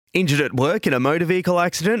Injured at work in a motor vehicle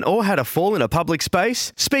accident or had a fall in a public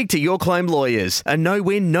space? Speak to Your Claim Lawyers, a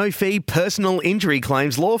no-win, no-fee personal injury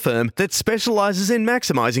claims law firm that specialises in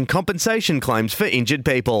maximising compensation claims for injured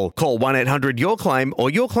people. Call 1-800-YOUR-CLAIM or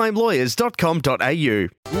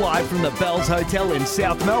yourclaimlawyers.com.au. Live from the Bells Hotel in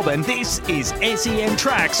South Melbourne, this is SEN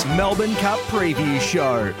Track's Melbourne Cup Preview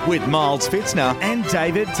Show with Miles Fitzner and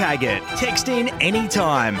David Taggart. Text in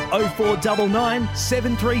anytime 0499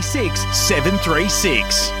 736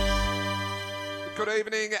 736. Good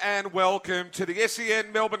evening and welcome to the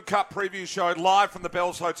SEN Melbourne Cup Preview Show live from the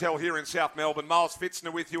Bells Hotel here in South Melbourne. Miles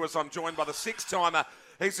Fitzner with you as I'm joined by the six-timer.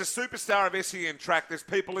 He's the superstar of SEN Track. There's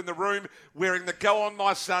people in the room wearing the Go On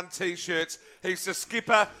My Son T-shirts. He's the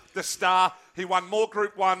skipper, the star. He won more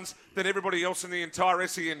Group 1s than everybody else in the entire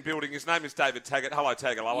SEN building. His name is David Taggart. Hello,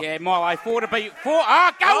 Taggart. Yeah, my way forward to be... Go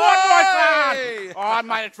on, my son! Oh,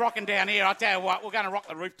 mate, it's rocking down here. I tell you what, we're going to rock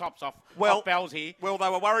the rooftops off Bells here. Well, they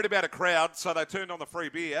were worried about a crowd, so they turned on the free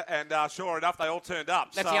beer, and sure enough, they all turned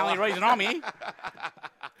up. That's the only reason I'm here.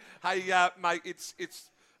 Hey, mate, it's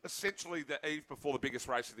essentially the eve before the biggest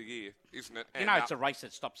race of the year, isn't it? And, it's a race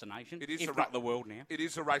that stops a nation. It is if not the world now. It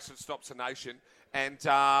is a race that stops a nation. And,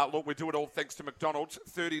 look, we do it all thanks to McDonald's.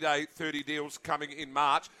 30-day, 30 deals coming in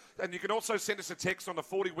March. And you can also send us a text on the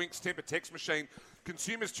 40 Winks Temper text machine.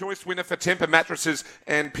 Consumer's Choice winner for Temper mattresses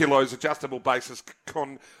and pillows. Adjustable basis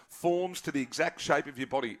conforms to the exact shape of your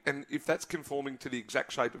body. And if that's conforming to the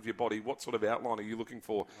exact shape of your body, what sort of outline are you looking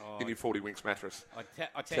for in your 40 Winks mattress? I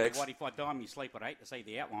tell you what, if I die in my sleep, I'd hate to see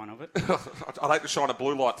the outline of it. I'd hate to shine a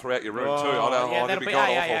blue light throughout your room too. That'd be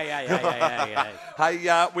awful.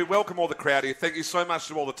 Hey, we welcome all the crowd here. Thank you so much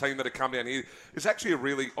to all the team that have come down here. It's actually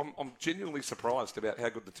I'm genuinely surprised about how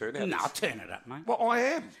good the turnout is. No, turn it up, mate. Well, I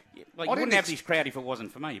am. Yeah, well, you wouldn't have this crowd if it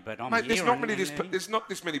wasn't for me, but I'm mate, here. There's not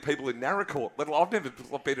this many people in Narracourt. I've never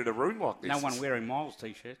been in a room like this. No one wearing Miles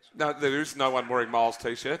T-shirts. No, there is no one wearing Miles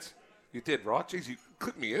T-shirts. You did, right? Jeez, you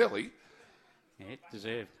clipped me early. Yeah,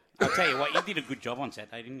 deserved. I'll tell you what, you did a good job on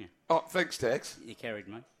Saturday, didn't you? Oh, thanks, Tags. You carried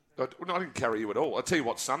me. I didn't carry you at all. I'll tell you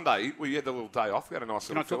what, Sunday, we had a little day off. We had a nice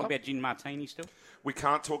little fill-up. Can I talk about Gin Martini still? We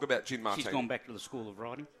can't talk about Gin Martini. She's gone back to the school of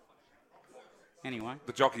riding. Anyway.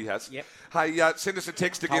 The jockey has. Yep. Hey, send us a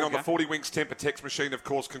text again on the 40 Winks Temper text machine, of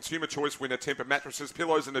course. Consumer Choice winner, Temper mattresses,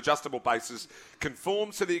 pillows and adjustable bases.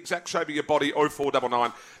 Conforms to the exact shape of your body,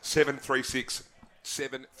 0499 736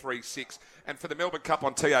 736. And for the Melbourne Cup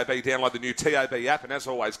on TAB, download the new TAB app. And as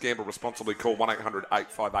always, gamble responsibly. Call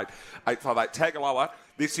 1-800-858-858. Tagaloa,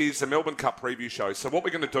 this is the Melbourne Cup preview show. So what we're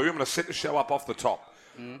going to do, I'm going to set the show up off the top.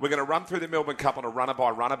 We're going to run through the Melbourne Cup on a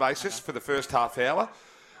runner-by-runner basis for the first half hour.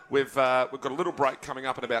 We've got a little break coming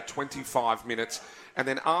up in about 25 minutes. And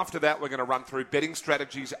then after that, we're going to run through betting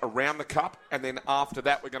strategies around the Cup. And then after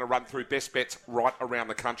that, we're going to run through best bets right around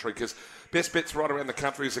the country. Because best bets right around the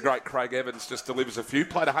country is the great Craig Evans, just delivers a few.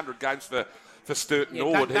 Played 100 games for Sturt and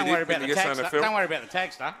Norwood. Don't worry about the tag stuff. Don't worry about the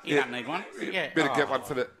tag stuff. You don't need one. Better get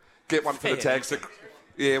one for the tags.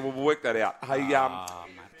 Yeah, we'll work that out. Hey,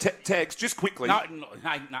 tags, just quickly. No,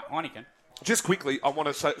 Heineken. Just quickly, I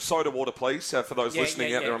want to soda water, please, for those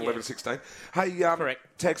listening out there on 11:16. Hey,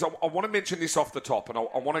 correct. Tags, I want to mention this off the top, and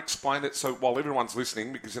I want to explain it so while everyone's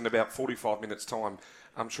listening, because in about 45 minutes' time,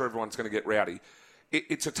 I'm sure everyone's going to get rowdy.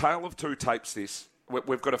 It's a tale of two tapes, this.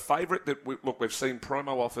 We've got a favourite that, we've seen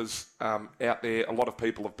promo offers out there. A lot of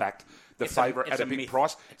people have backed the favourite at a big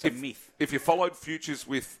price. It's a myth. If you followed futures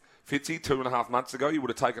with Fitzy 2.5 months ago, you would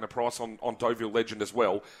have taken a price on Deauville Legend as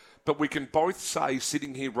well. But we can both say,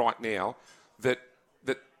 sitting here right now, that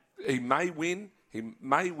he may win,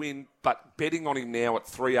 but betting on him now at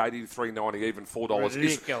 $3.80 to $3.90, even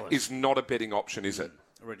 $4 is not a betting option, is it?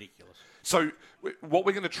 Ridiculous. So what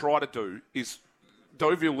we're going to try to do is,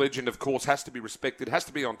 Deauville Legend, of course, has to be respected, has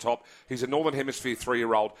to be on top. He's a Northern Hemisphere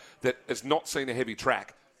 3-year-old that has not seen a heavy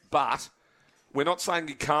track, but we're not saying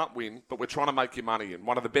he can't win, but we're trying to make your money in.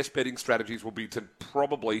 One of the best betting strategies will be to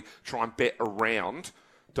probably try and bet around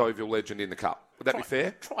Deauville Legend in the Cup. Would that be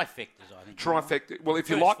fair? Trifectas, I think. Trifecta. Well, if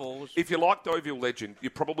you like Deauville Legend, you're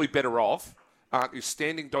probably better off, aren't you,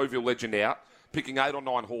 standing Deauville Legend out, picking 8 or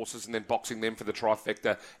 9 horses and then boxing them for the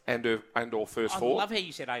trifecta and or first four. I love how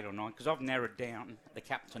you said 8 or 9 because I've narrowed down the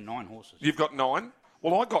Cup to 9 horses. You've got 9?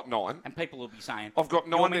 Well, I got 9. And people will be saying, I've got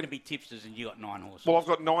 9. You're meant to be tipsters and you got 9 horses. Well, I've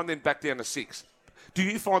got 9, then back down to 6. Do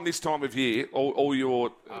you find this time of year all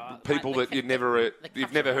your people that you've never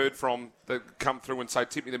heard from that come through and say,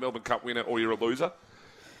 tip me the Melbourne Cup winner or you're a loser?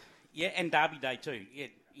 Yeah, and Derby Day too. Yeah,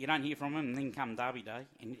 you don't hear from them, and then come Derby Day,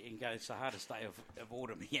 and go, it's the hardest day of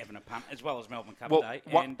autumn having a punt, as well as Melbourne Cup Day.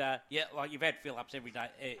 And, like you've had fill-ups every day,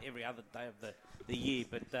 every other day of the year,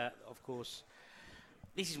 but, of course,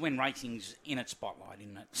 this is when racing's in its spotlight,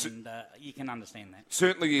 isn't it? And you can understand that.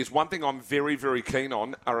 Certainly is. One thing I'm very, very keen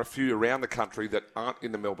on are a few around the country that aren't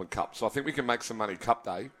in the Melbourne Cup. So I think we can make some money Cup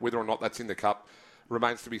Day. Whether or not that's in the Cup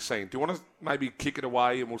remains to be seen. Do you want to maybe kick it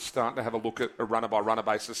away and we'll start to have a look at a runner-by-runner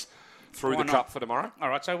basis through the Cup for tomorrow? All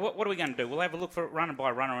right, so what are we going to do? We'll have a look for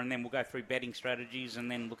runner-by-runner and then we'll go through betting strategies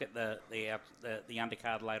and then look at the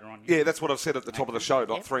undercard later on. Yeah, that's what I've said at the top of the show,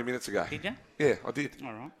 like 3 minutes ago. Did you? Yeah, I did.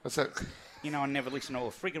 All right. That's it. You know, I never listen to a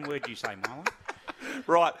frigging word you say, Marlon.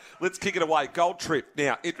 Right, let's kick it away. Gold Trip.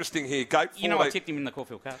 Now, interesting here. Gate 14. You know I tipped him in the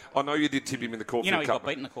Caulfield Cup. I know you did tip him in the Caulfield Cup. You know he got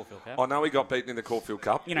beaten in the Caulfield Cup. I know he got beaten in the Caulfield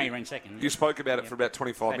Cup. You know he ran second. You spoke about it for about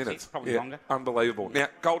 25 minutes. Probably longer. Unbelievable. Now,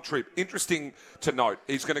 Gold Trip. Interesting to note.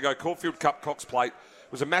 He's going to go Caulfield Cup, Cox Plate.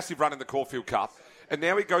 It was a massive run in the Caulfield Cup. And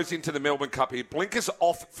now he goes into the Melbourne Cup here. Blinkers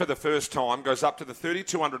off for the first time, goes up to the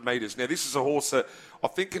 3,200 metres. Now, this is a horse that I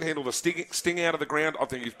think can handle the sting out of the ground. I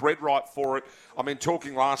think he's bred right for it. I mean,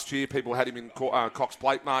 talking last year, people had him in Cox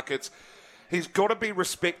Plate markets. He's got to be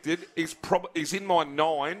respected. He's in my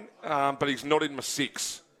 9, but he's not in my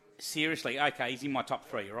 6. Seriously, okay, he's in my top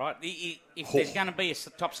 3, right? If there's going to be a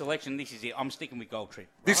top selection, this is it. I'm sticking with Gold Trip.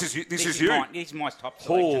 Right? This is you. This is my top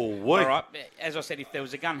selection. All right. As I said, if there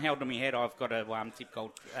was a gun held to my head, I've got to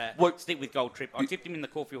stick with Gold Trip. I tipped him in the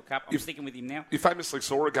Caulfield Cup. I'm sticking with him now. You famously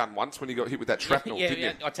saw a gun once when you got hit with that shrapnel, didn't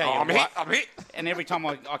you? I tell you, I'm hit. And every time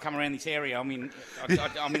I come around this area, I'm in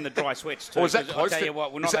the dry sweats too. Oh, is that close? I tell you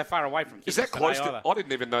what, we're not that far away from. Is that close to? I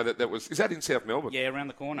didn't even know that was. Is that in South Melbourne? Yeah, around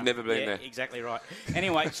the corner. Never been there. Exactly right.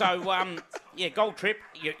 Anyway, so yeah, Gold Trip,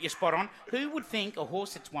 you're spot on. Who would think a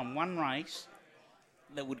horse that's won one race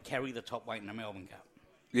that would carry the top weight in the Melbourne Cup?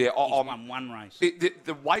 Yeah, he's won one race.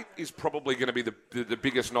 The weight is probably going to be the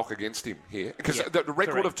biggest knock against him here. Because the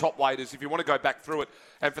record of top weighters, if you want to go back through it,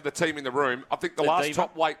 and for the team in the room, I think the last Diva.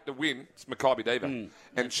 top weight to win is Makybe Diva.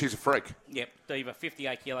 And she's a freak. Yep, Diva,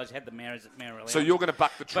 58 kilos, had the mare allowance. So you're going to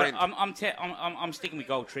buck the trend. But I'm sticking with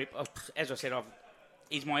Gold Trip. As I said,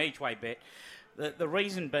 he's my each-way bet. The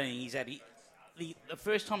reason being is that the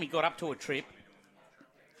first time he got up to a trip,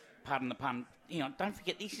 pardon the pun, don't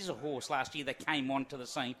forget this is a horse last year that came onto the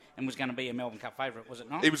scene and was going to be a Melbourne Cup favourite, was it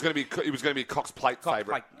not? He was going to be Cox Plate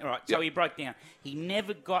favourite. All right, so he broke down. He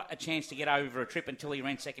never got a chance to get over a trip until he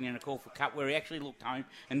ran second in a Caulfield Cup, where he actually looked home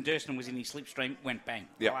and Durston was in his slipstream, went bang,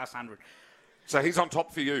 the last 100. So he's on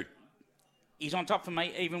top for you. He's on top for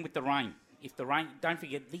me, even with the rain. If the rain, don't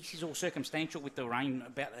forget, this is all circumstantial with the rain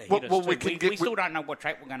about to hit us. We still don't know what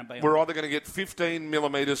track we're going to be on. We're either going to get 15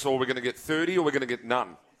 millimetres or we're going to get 30 or we're going to get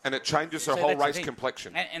none. And it changes the whole race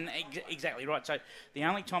complexion. And exactly right. So the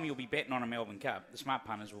only time you'll be betting on a Melbourne Cup, the smart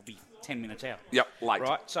punters will be 10 minutes out. Yep, late.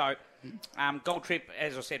 Right, so Gold Trip,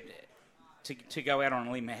 as I said, to go out on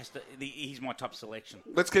a limb, he's my top selection.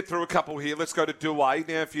 Let's get through a couple here. Let's go to Douay.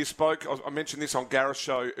 Now, if you spoke, I mentioned this on Gareth's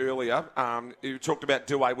show earlier. You talked about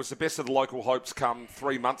Douay was the best of the local hopes come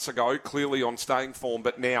 3 months ago, clearly on staying form,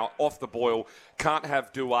 but now off the boil. Can't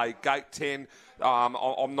have Douay. Gate 10.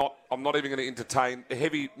 I'm not even going to entertain a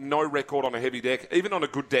heavy, no record on a heavy deck. Even on a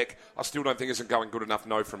good deck, I still don't think isn't going good enough.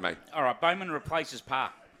 No from me. All right, Bowman replaces Parr.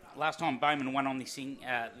 Last time Bowman won on this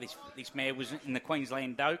mare was in the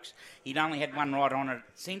Queensland Dokes. He'd only had one ride on it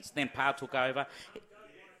since. Then Parr took over.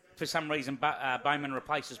 For some reason, Bowman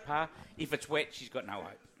replaces Parr. If it's wet, she's got no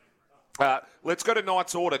hope. Let's go to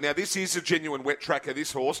Knight's Order. Now, this is a genuine wet tracker,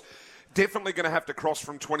 this horse. Definitely going to have to cross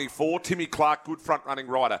from 24. Timmy Clark, good front-running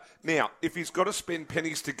rider. Now, if he's got to spend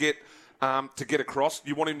pennies to get across,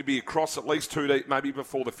 you want him to be across at least 2 deep, maybe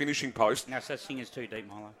before the finishing post. No such thing as 2 deep,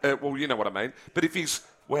 Milo. Well, you know what I mean. But if he's...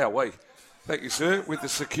 Wowee. Thank you, sir. With the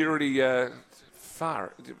security the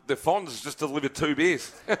Fonz just delivered 2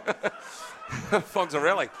 beers.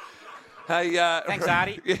 Fonzarelli. Hey, thanks,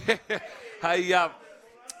 Artie. Hey,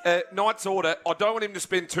 Knight's Order, I don't want him to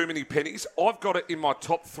spend too many pennies. I've got it in my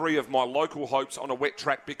top 3 of my local hopes on a wet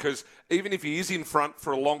track because even if he is in front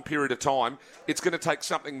for a long period of time, it's going to take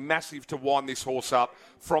something massive to wind this horse up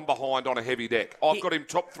from behind on a heavy deck. I've got him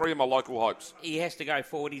top 3 of my local hopes. He has to go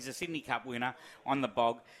forward. He's a Sydney Cup winner on the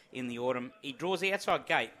bog in the autumn. He draws the outside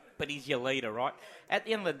gate, but he's your leader, right? At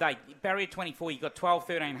the end of the day, barrier 24, you've got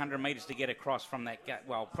 1,100 metres to get across from that gate.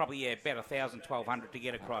 Well, probably, about 1,000, 1,200 to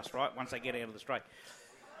get across, right, once they get out of the straight.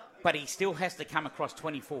 But he still has to come across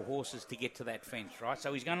 24 horses to get to that fence, right?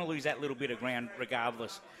 So he's going to lose that little bit of ground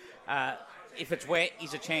regardless. If it's wet,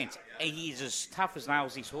 he's a chance. He is as tough as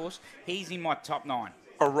nails, this horse. He's in my top 9.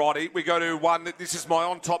 Alrighty, we go to one. This is my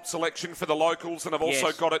on-top selection for the locals, and I've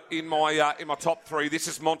also got it in my top 3. This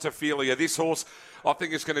is Montefilia. This horse, I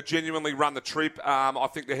think, is going to genuinely run the trip. I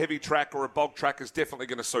think the heavy track or a bog track is definitely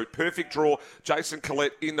going to suit. Perfect draw. Jason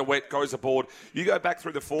Collette in the wet goes aboard. You go back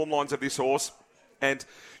through the form lines of this horse. And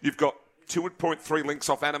you've got 2.3 links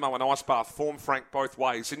off Animo and Ice Bath, Form Frank both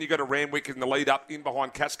ways. Then you go to Randwick in the lead up, in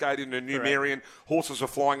behind Cascade and Numerian. Horses are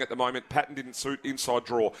flying at the moment. Patton didn't suit, inside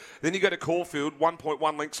draw. Then you go to Caulfield,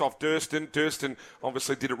 1.1 links off Durston. Durston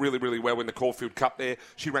obviously did it really, really well in the Caulfield Cup there.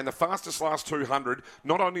 She ran the fastest last 200,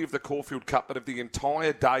 not only of the Caulfield Cup, but of the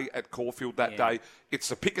entire day at Caulfield that day. It's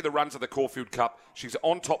the pick of the runs of the Caulfield Cup. She's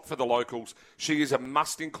on top for the locals. She is a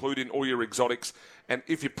must include in all your exotics. And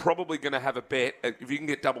if you're probably going to have a bet, if you can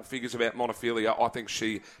get double figures about Montefilia, I think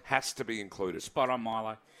she has to be included. Spot on,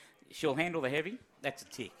 Milo. She'll handle the heavy. That's a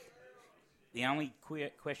tick. The only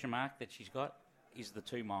question mark that she's got is the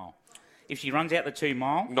 2 mile. If she runs out the 2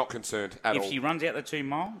 mile... Not concerned at all. If she runs out the 2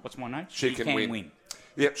 mile, what's my note? She can win.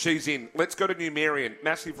 Yep, she's in. Let's go to Numerian.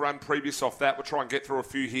 Massive run previous off that. We'll try and get through a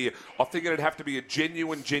few here. I think it'd have to be a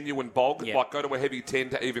genuine bog, like go to a heavy 10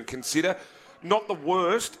 to even consider. Not the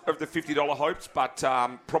worst of the $50 hopes, but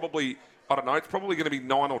probably, I don't know, it's probably going to be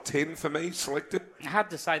 9 or 10 for me selected. Hard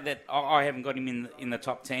to say that I haven't got him in the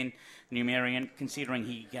top 10, Numerian, considering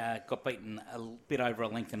he got beaten a bit over a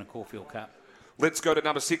length in a Caulfield Cup. Let's go to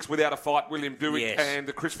number 6, Without a Fight, William Dewick and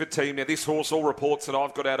the Crisford team. Now, this horse, all reports that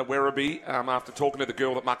I've got out of Werribee after talking to the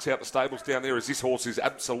girl that mucks out the stables down there, is this horse is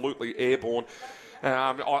absolutely airborne.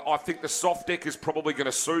 I think the soft deck is probably going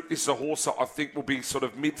to suit. This is a horse that I think will be sort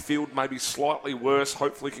of midfield, maybe slightly worse.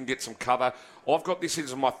 Hopefully can get some cover. I've got this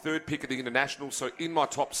as my 3rd pick of the International, so in my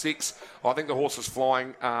top 6, I think the horse is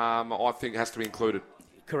flying. I think has to be included.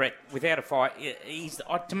 Correct. Without a Fight,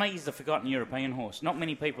 to me, he's the forgotten European horse. Not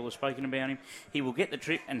many people have spoken about him. He will get the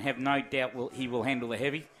trip and have no doubt he will handle the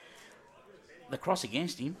heavy. The cross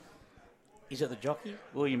against him, is it the jockey,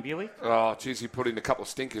 William Buick? Oh, geez, he put in a couple of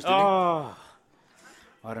stinkers, didn't he?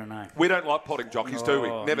 I don't know. We don't like potting jockeys, do we?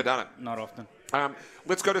 Never done it. Not often.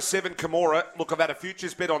 Let's go to 7, Kimura. Look, I've had a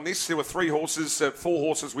futures bet on this. There were 4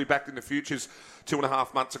 horses we backed in the futures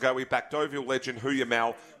 2.5 months ago. We backed Deauville Legend, Huya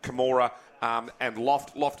Mal, Kimura, and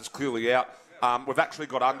Loft. Loft is clearly out. We've actually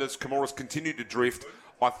got unders. Kimura's continued to drift.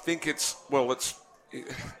 I think it's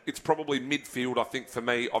probably midfield, I think, for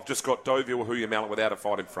me. I've just got Deauville, Huya Mal, Without a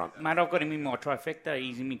Fight in front. Mate, I've got him in my trifecta.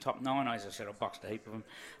 He's in my top 9. As I said, I boxed a heap of them.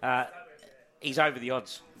 He's over the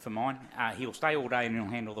odds for mine. He'll stay all day and he'll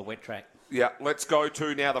handle the wet track. Yeah, let's go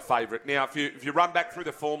to now the favourite. Now, if you run back through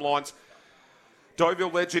the form lines,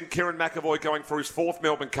 Deauville Legend, Kieran McAvoy going for his 4th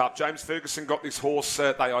Melbourne Cup. James Ferguson got this horse.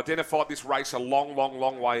 They identified this race a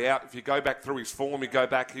long way out. If you go back through his form, he beat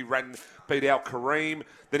Al Kareem.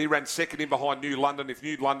 Then he ran 2nd in behind New London. If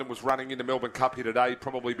New London was running in the Melbourne Cup here today, he'd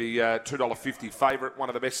probably be $2.50 favourite, one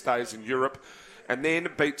of the best days in Europe. And then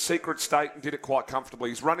beat Secret State and did it quite comfortably.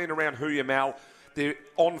 He's running around Huya Mal. They're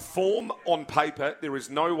on form, on paper, there is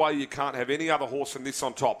no way you can't have any other horse than this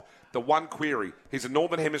on top. The one query, he's a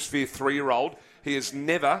Northern Hemisphere 3-year-old. He has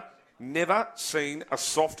never seen a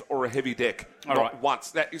soft or a heavy deck. Not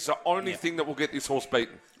once. That is the only thing that will get this horse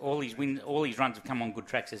beaten. All his runs have come on good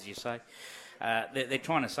tracks, as you say. They're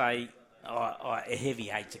trying to say a heavy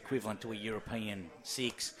 8's equivalent to a European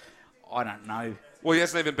 6. I don't know. Well, he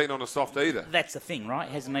hasn't even been on a soft either. That's the thing, right?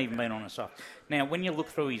 He hasn't even been on a soft. Now, when you look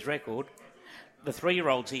through his record, the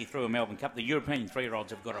 3-year-olds here through a Melbourne Cup, the European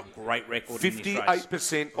 3-year-olds have got a great record in this race.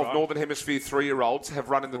 58% of Northern Hemisphere 3-year-olds have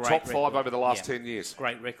run in the top 5 over the last 10 years.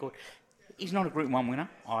 Great record. He's not a Group 1 winner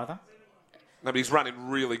either. No, but he's running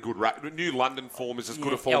really good. New London form is as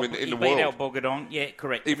good a form in the world. He beat El Bogadon. Yeah,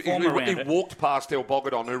 correct. He walked past El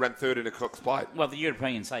Bogadon, who ran 3rd in a Cox Plate. Well, the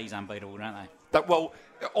Europeans say he's unbeatable, don't they?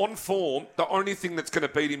 On form, the only thing that's going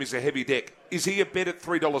to beat him is a heavy deck. Is he a bet at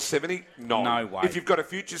 $3.70? No. No way. If you've got a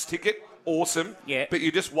futures ticket, awesome. Yeah. But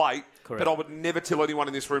you just wait. Correct. But I would never tell anyone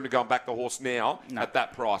in this room to go and back the horse now at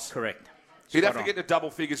that price. Correct. He'd have to get to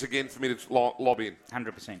double figures again for me to lob in.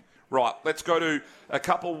 100%. Right, let's go to a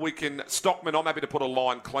couple we can... Stockman, I'm happy to put a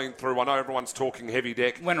line clean through. I know everyone's talking heavy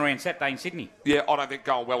deck. Went around Saturday in Sydney. Yeah, I don't think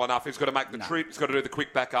going well enough. He's got to make the trip. He's got to do the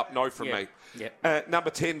quick backup. No from me. Yep. Number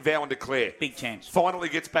 10, Vow and Declare. Big chance. Finally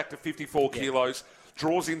gets back to 54 kilos.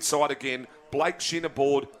 Draws inside again. Blake Shin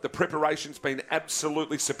aboard. The preparation's been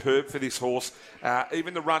absolutely superb for this horse.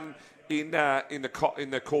 Even the run... In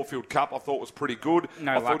the Caulfield Cup, I thought was pretty good.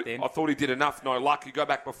 I thought he did enough. No luck. You go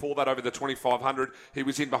back before that over the 2,500. He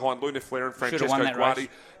was in behind Luna Flair and Francesco Guardi.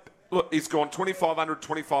 Look, he's gone 2,500,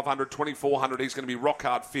 2,500, 2,400. He's going to be rock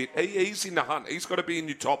hard fit. He's in the hunt. He's got to be in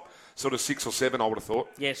your top sort of 6 or 7, I would have thought.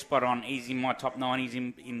 Yeah, spot on. He's in my top 9. He's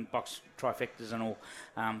in box trifectas and all.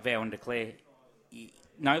 Vow and Declare.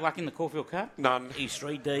 No luck in the Caulfield Cup? None. He's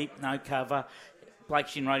 3 deep, no cover.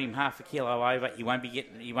 Blakeshin rode him half a kilo over. He won't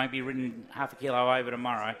be ridden half a kilo over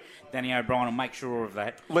tomorrow. Danny O'Brien will make sure of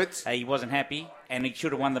that. He wasn't happy, and he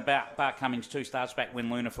should have won the Bart Cummings 2 starts back when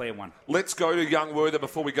Luna Flair won. Let's go to Young Werther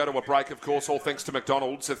before we go to a break, of course, all thanks to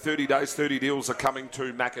McDonald's. The 30 days, 30 deals are coming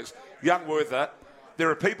to Macca's. Young Werther, there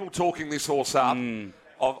are people talking this horse up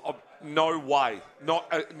of no way.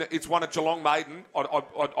 It's won at Geelong Maiden.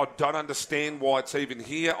 I don't understand why it's even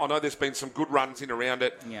here. I know there's been some good runs in around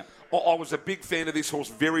it. Yeah. I was a big fan of this horse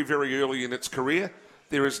very, very early in its career.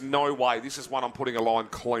 There is no way. This is one I'm putting a line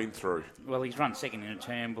clean through. Well, he's run second in a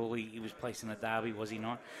Turnbull. He was placed in the Derby, was he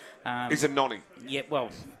not? He's a nonny. Yeah, well,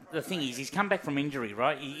 the thing is, he's come back from injury,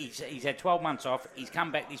 right? He's had 12 months off. He's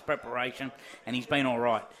come back this preparation, and he's been all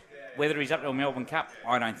right. Whether he's up to a Melbourne Cup,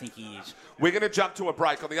 I don't think he is. We're going to jump to a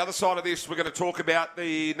break. On the other side of this, we're going to talk about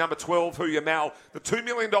the number 12, Who You Mal, the $2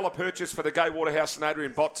 million purchase for the Gay Waterhouse and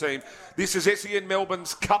Adrian Bott team. This is SEN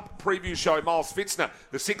Melbourne's Cup preview show. Miles Fitzner,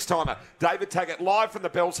 the six-timer. David Taggart, live from the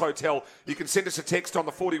Bells Hotel. You can send us a text on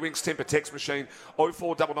the 40 Winks Temper text machine,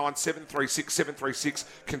 0499 736 736.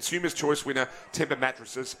 Consumer's Choice winner, Temper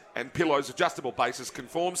mattresses and pillows, adjustable bases,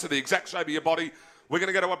 conforms to the exact shape of your body. We're going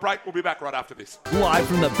to go to a break. We'll be back right after this. Live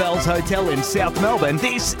from the Bells Hotel in South Melbourne,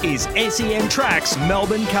 this is SEN Tracks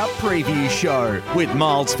Melbourne Cup Preview Show with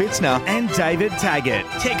Miles Fitzner and David Taggart.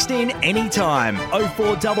 Text in anytime,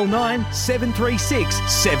 0499 736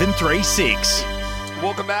 736.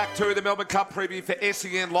 Welcome back to the Melbourne Cup preview for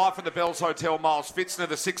SEN, live from the Bells Hotel. Miles Fitzner,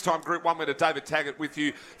 the six-time Group 1 winner, David Taggart with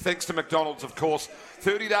you. Thanks to McDonald's, of course.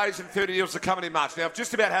 30 days and 30 deals are coming in March. Now, I've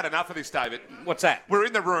just about had enough of this, David. What's that? We're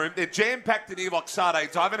in the room. They're jam-packed in here like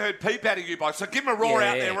sardines. I haven't heard peep out of you boys, so give them a roar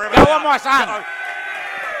out there. Wherever Go on, my son.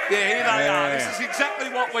 Yeah, here they are. This is exactly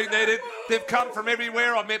what we needed. They've come from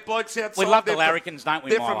everywhere. I met blokes outside. We love the larrikins, don't we,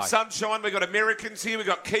 They're Milo? from Sunshine. We've got Americans here. We've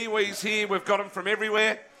got Kiwis here. We've got them from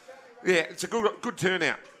everywhere. Yeah, it's a good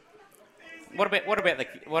turnout. What about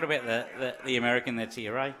the American that's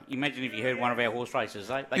here, eh? Imagine if you heard one of our horse races,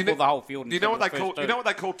 eh? They call the whole field. You know what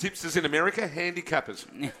they call tipsters in America? Handicappers.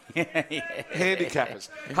 Handicappers.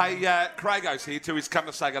 Hey, Crago's here too. He's come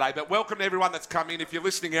to say good day. But welcome to everyone that's come in. If you're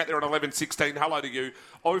listening out there on 1116, hello to you.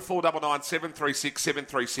 0499 736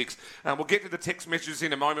 736. We'll get to the text messages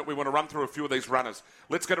in a moment. We want to run through a few of these runners.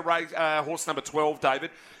 Let's go to horse number 12, David.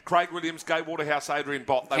 Craig Williams, Gay Waterhouse, Adrian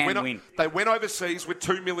Bott. They went overseas with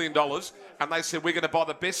 $2 million and they said, we're going to buy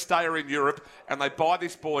the best stayer in Europe, and they buy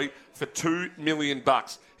this boy for $2 million.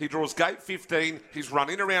 He draws gate 15. He's run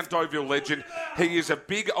in around Deauville Legend. He is a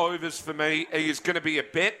big overs for me. He is going to be a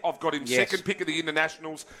bet. I've got him second pick of the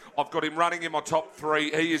internationals. I've got him running in my top three.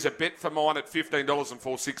 He is a bet for mine at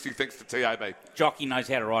 $15.460 thanks to TAB. Jockey knows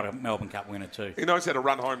how to ride a Melbourne Cup winner too. He knows how to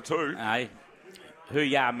run home too. Who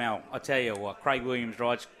ya, Mel? I tell you what, Craig Williams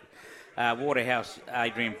rides Waterhouse,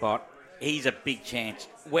 Adrian Bott. He's a big chance.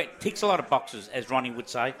 Wet ticks a lot of boxes, as Ronnie would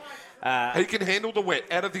say. He can handle the wet.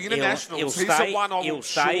 Out of the internationals, he's the one he'll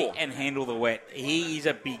stay and handle the wet. He is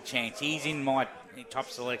a big chance. He's in my top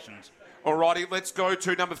selections. Alrighty, let's go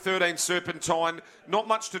to number 13, Serpentine. Not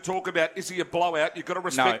much to talk about. Is he a blowout? You've got to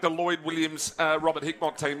respect the Lloyd Williams, Robert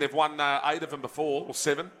Hickmott team. They've won 8 of them before, or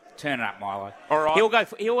 7. Turn it up, Milo. All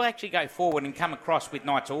right. He'll actually go forward and come across with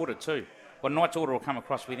Knight's Order too. Well, Knight's Order will come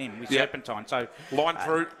across with him, with Serpentine. So line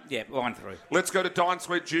through. Line through. Let's go to Dine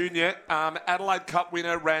Sweet Junior. Adelaide Cup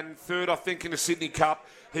winner, ran third, I think, in the Sydney Cup.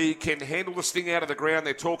 He can handle the sting out of the ground.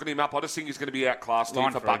 They're talking him up. I just think he's going to be outclassed here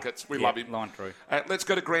for buckets. We love him. Line through. Let's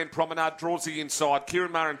go to Grand Promenade. Draws the inside.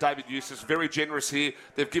 Kieran Maher and David Eustace, very generous here.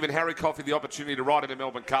 They've given Harry Coffey the opportunity to ride in the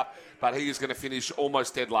Melbourne Cup, but he is going to finish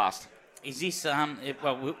almost dead last. Is this,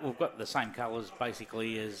 we've got the same colours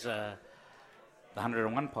basically as the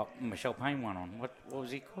 101 pop Michelle Payne won on. What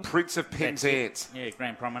was he called? Prince of Penzance. Yeah,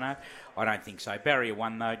 Grand Promenade. I don't think so. Barrier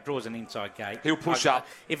 1, though, draws an inside gate. He'll push up.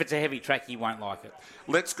 If it's a heavy track, he won't like it.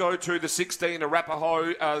 Let's go to the 16,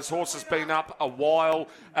 Arapaho. His horse has been up a while.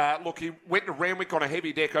 Look, he went to Randwick on a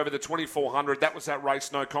heavy deck over the 2400. That was that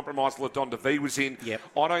race, no compromise. LaDon DeVee was in. Yep.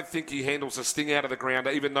 I don't think he handles a sting out of the ground,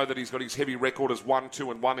 even though that he's got his heavy record as 1,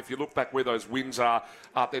 2 and 1. If you look back where those wins are,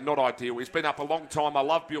 they're not ideal. He's been up a long time. I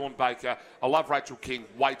love Bjorn Baker. I love Rachel King.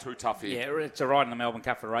 Way too tough here. Yeah, it's a ride in the Melbourne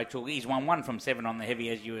Cup for Rachel. He's won 1 from 7 on the heavy,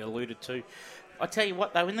 as you alluded to. I tell you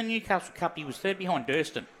what, though, in the Newcastle Cup, he was third behind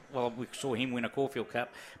Durston. Well, we saw him win a Caulfield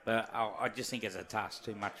Cup, but I just think it's a task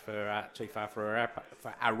too far for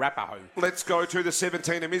Arapaho. Let's go to the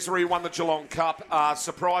 17. Misery won the Geelong Cup.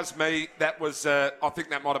 Surprised me. That was, I think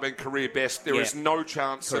that might have been career best. There is no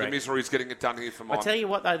chance that Misery's getting it done here for mine. I tell you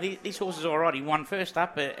what, though, this horse is all right. He won first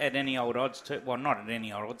up at any old odds too. Well, not at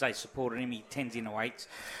any old odds. They supported him. He 10s into 8s.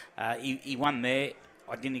 He won there.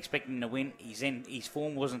 I didn't expect him to win. His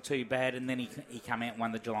form wasn't too bad, and then he came out and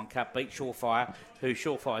won the Geelong Cup, beat Surefire, who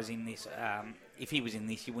Surefire's in this. If he was in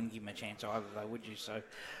this, you wouldn't give him a chance either, though, would you? So,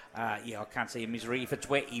 I can't see a misery. If it's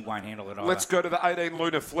wet, he won't handle it either. Let's go to the 18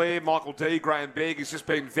 Lunar Flare. Michael D. Graham Begg has just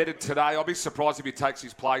been vetted today. I'll be surprised if he takes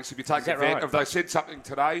his place. If he takes a vet, right? if they said something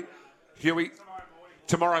today, Huey,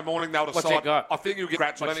 tomorrow morning they'll decide. What's he got? I think he'll get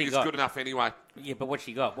scratched. I don't think it's good enough anyway. Yeah, but what's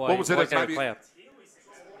she got? What was it? Why is there a cloud?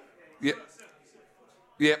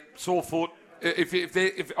 Yeah, sore foot. If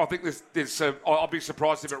I think there's I'll be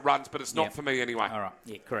surprised if it runs, but it's not for me anyway. All right,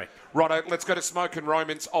 yeah, correct. Righto, let's go to Smoke and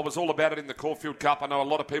Romance. I was all about it in the Caulfield Cup. I know a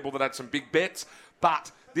lot of people that had some big bets,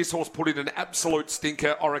 but this horse put in an absolute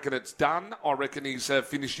stinker. I reckon it's done. I reckon he's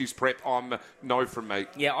finished his prep. I'm no from me.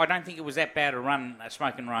 Yeah, I don't think it was that bad a run,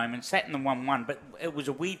 Smoke and Romance. Sat in the 1-1, but it was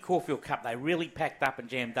a weird Caulfield Cup. They really packed up and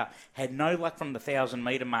jammed up. Had no luck from the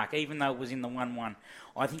 1,000-metre mark, even though it was in the 1-1.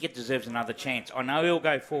 I think it deserves another chance. I know he'll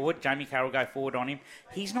go forward. Jamie Carroll will go forward on him.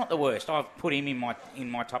 He's not the worst. I've put him in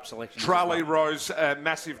my top selection. Charlie Rose,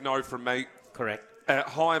 massive no from me. Correct.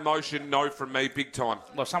 High Emotion, no from me, big time.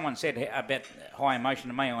 Well, someone said about High Emotion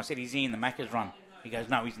to me, and I said, is he in the Macca's run? He goes,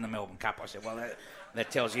 no, he's in the Melbourne Cup. I said, well,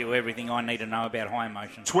 that tells you everything I need to know about High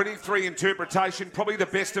Emotion. 23 Interpretation, probably the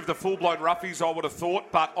best of the full-blown roughies, I would have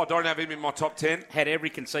thought, but I don't have him in my top 10. Had every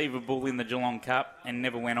conceivable in the Geelong Cup and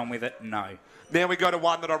never went on with it, no. Now we go to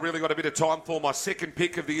one that I really got a bit of time for. My second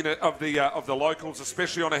pick of the locals,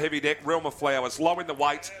 especially on a heavy deck. Realm of Flowers, low in the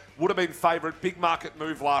weights, would have been favourite. Big market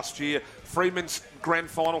move last year. Freeman's grand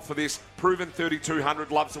final for this. Proven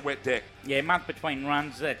 3,200. Loves a wet deck. Yeah, month between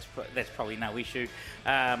runs. That's probably no issue.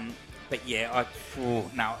 But yeah,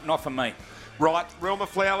 no, not for me. Right, Realm of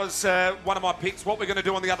Flowers, one of my picks. What we're going to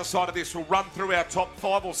do on the other side of this, we'll run through our top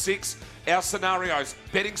 5 or 6, our scenarios,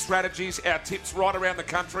 betting strategies, our tips right around the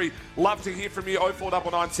country. Love to hear from you,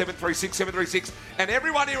 0499 736 736. And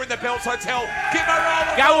everyone here in the Bells Hotel, give a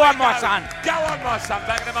roll. Go on, my son. Go on, my son.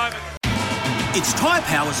 Back in a moment. It's Tyre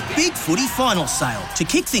Power's Big Footy Final Sale. To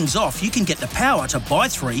kick things off, you can get the power to buy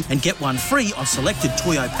 3 and get 1 free on selected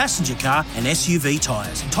Toyo passenger car and SUV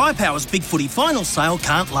tyres. Tyre Power's Big Footy Final Sale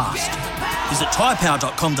can't last. Visit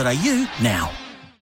tyrepower.com.au now.